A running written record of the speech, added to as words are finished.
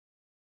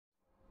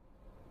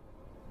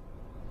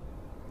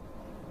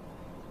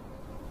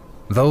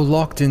Though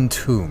locked in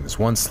tombs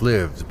once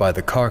lived by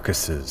the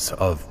carcasses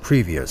of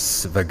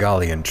previous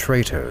Vegalian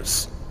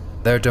traitors,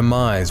 their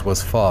demise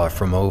was far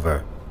from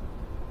over.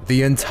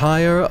 The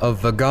entire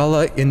of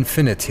Vegala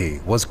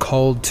Infinity was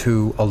called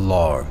to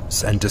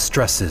alarms and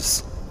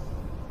distresses.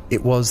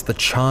 It was the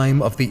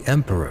chime of the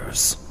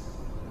emperors.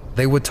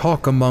 They would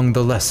talk among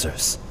the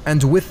lessers,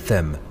 and with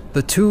them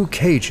the two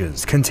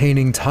cages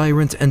containing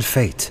Tyrant and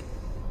Fate.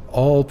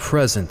 All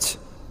present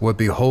were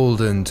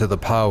beholden to the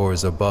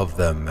powers above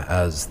them,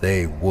 as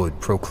they would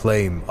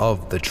proclaim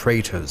of the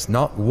traitors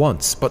not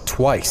once but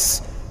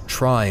twice,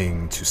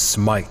 trying to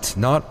smite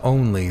not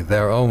only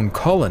their own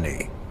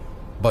colony,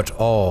 but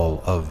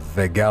all of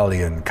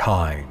Vegalian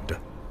kind.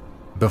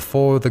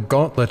 Before the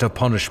gauntlet of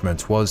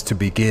punishment was to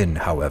begin,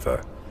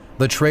 however,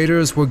 the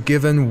traitors were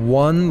given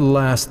one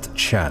last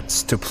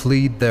chance to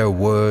plead their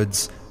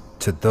words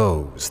to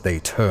those they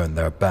turned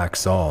their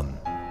backs on.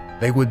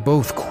 They would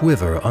both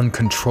quiver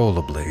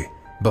uncontrollably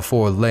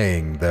before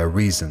laying their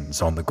reasons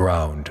on the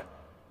ground.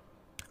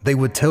 They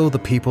would tell the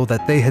people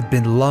that they had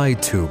been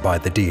lied to by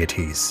the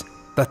deities,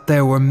 that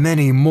there were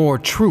many more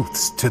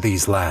truths to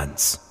these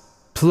lands.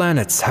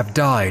 Planets have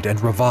died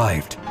and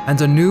revived, and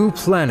a new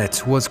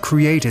planet was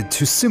created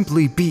to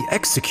simply be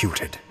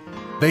executed.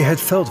 They had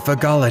felt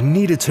Vegala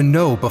needed to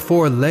know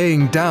before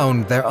laying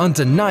down their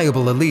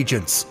undeniable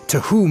allegiance to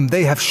whom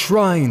they have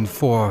shrined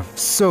for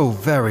so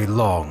very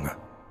long.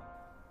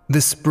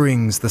 This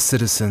brings the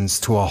citizens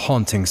to a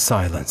haunting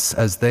silence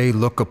as they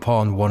look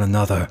upon one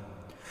another.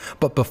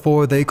 But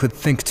before they could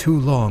think too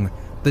long,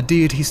 the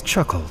deities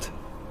chuckled,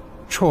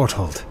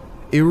 chortled,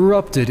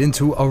 erupted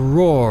into a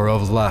roar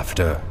of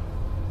laughter.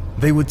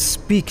 They would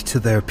speak to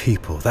their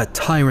people that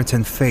Tyrant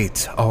and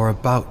Fate are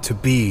about to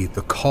be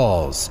the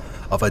cause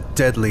of a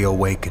deadly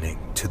awakening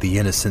to the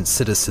innocent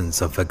citizens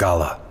of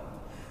Vegala.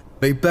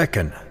 They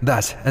beckon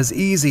that as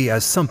easy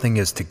as something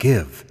is to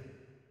give,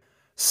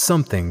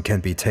 something can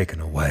be taken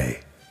away.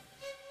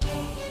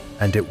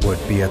 And it would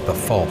be at the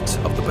fault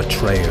of the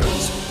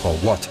betrayers for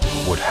what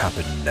would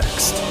happen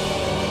next.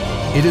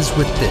 It is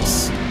with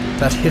this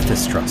that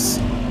Hithistras,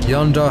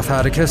 Yondarth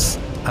Atticus,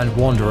 and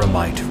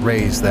Wanderamite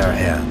raise their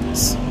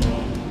hands.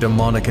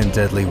 Demonic and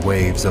deadly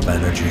waves of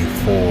energy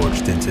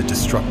forged into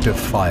destructive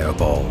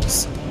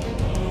fireballs.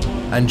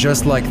 And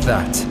just like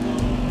that,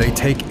 they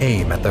take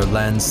aim at their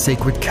land's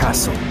sacred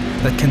castle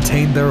that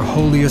contained their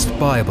holiest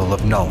Bible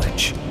of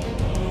knowledge.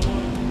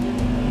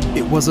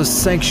 It was a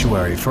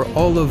sanctuary for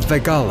all of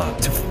Vegala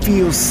to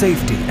feel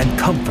safety and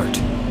comfort,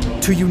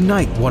 to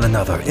unite one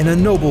another in a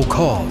noble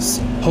cause,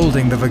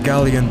 holding the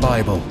Vegalian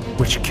Bible,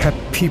 which kept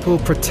people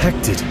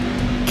protected,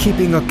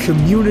 keeping a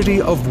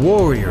community of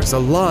warriors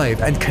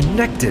alive and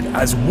connected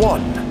as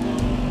one.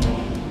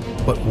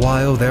 But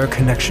while their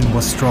connection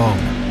was strong,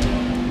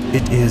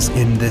 it is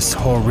in this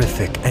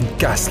horrific and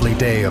ghastly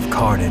day of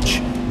carnage,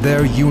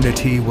 their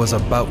unity was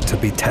about to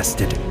be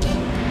tested.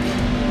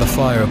 The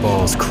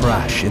fireballs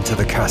crash into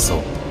the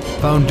castle.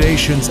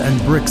 Foundations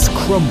and bricks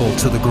crumble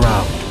to the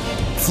ground.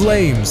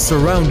 Flames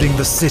surrounding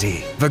the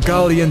city.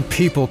 Vegalian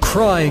people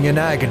crying in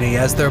agony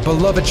as their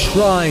beloved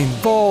shrine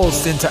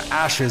falls into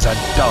ashes and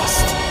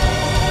dust.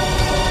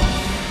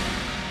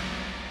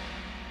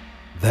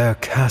 Their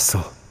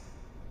castle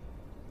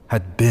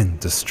had been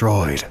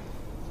destroyed.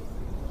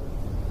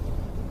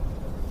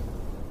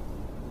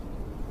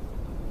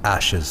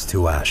 Ashes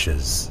to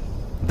ashes.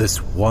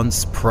 This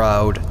once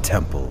proud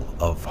temple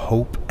of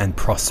hope and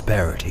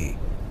prosperity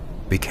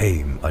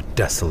became a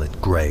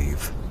desolate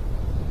grave.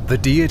 The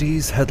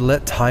deities had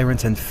let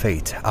Tyrant and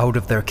Fate out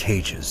of their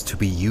cages to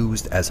be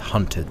used as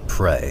hunted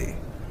prey.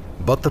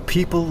 But the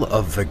people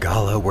of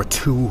Vegala were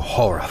too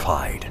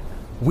horrified,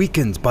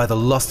 weakened by the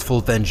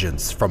lustful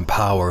vengeance from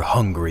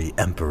power-hungry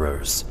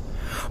emperors.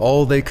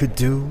 All they could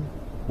do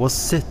was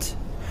sit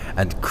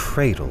and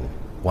cradle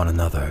one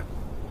another.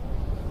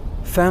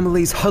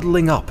 Families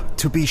huddling up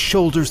to be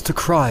shoulders to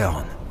cry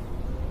on.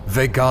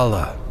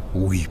 Vegala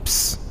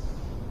weeps.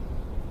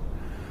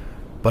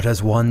 But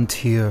as one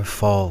tear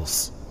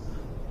falls,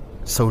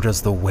 so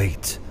does the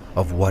weight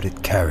of what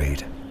it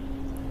carried.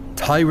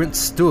 Tyrant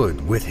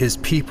stood with his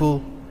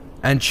people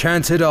and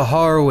chanted a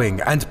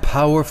harrowing and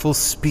powerful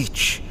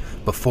speech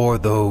before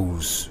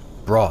those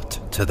brought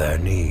to their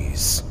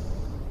knees.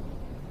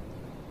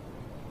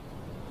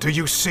 Do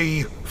you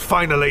see,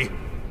 finally?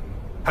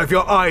 Have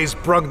your eyes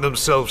brung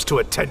themselves to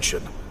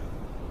attention?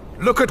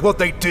 Look at what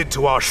they did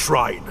to our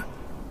shrine.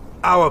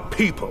 Our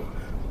people,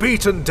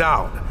 beaten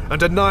down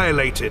and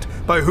annihilated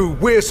by who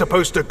we're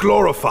supposed to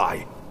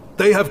glorify.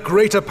 They have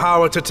greater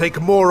power to take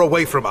more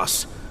away from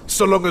us,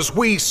 so long as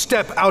we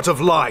step out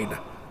of line.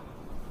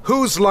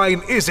 Whose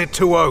line is it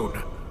to own?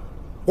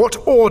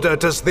 What order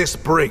does this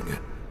bring?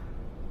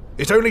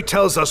 It only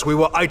tells us we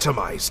were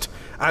itemized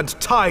and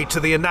tied to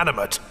the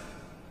inanimate.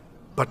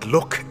 But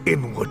look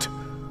inward.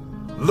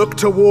 Look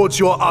towards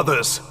your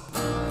others.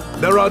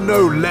 There are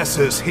no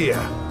lessers here.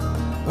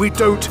 We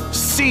don't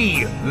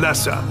see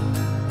lesser.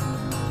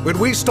 When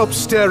we stop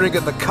staring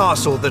at the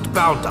castle that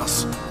bound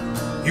us,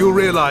 you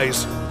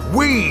realize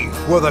we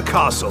were the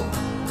castle.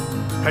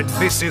 And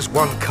this is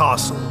one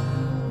castle,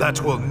 that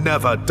will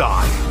never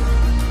die.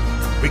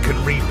 We can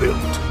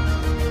rebuild.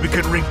 We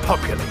can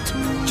repopulate,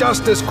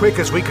 just as quick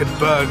as we can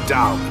burn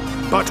down.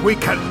 But we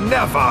can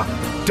never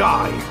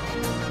die.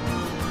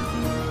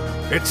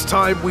 It's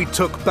time we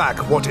took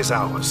back what is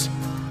ours,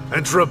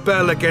 and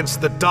rebel against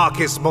the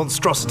darkest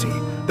monstrosity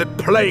that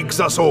plagues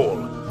us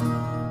all.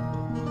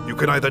 You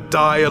can either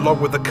die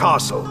along with the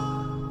castle,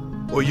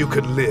 or you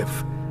can live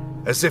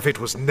as if it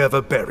was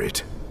never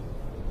buried.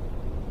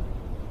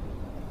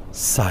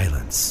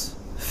 Silence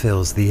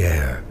fills the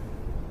air,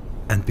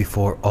 and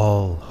before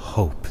all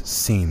hope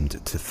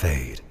seemed to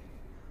fade,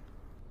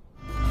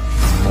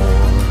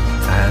 more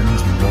and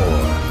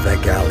more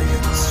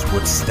Vegalians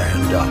would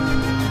stand up,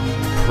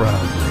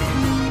 proudly,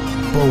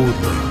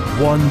 boldly,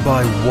 one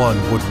by one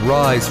would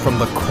rise from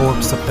the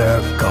corpse of their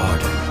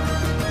garden,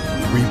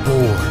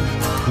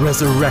 reborn,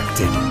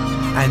 resurrected,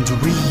 and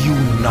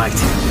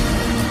reunited.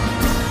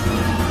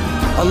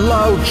 A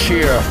loud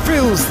cheer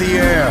fills the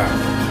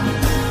air.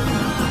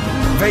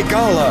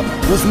 Vegala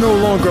was no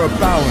longer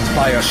bound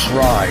by a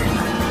shrine.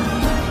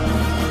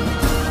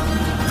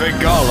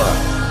 Vegala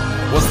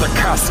was the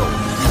castle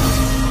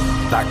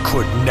that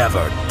could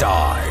never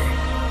die.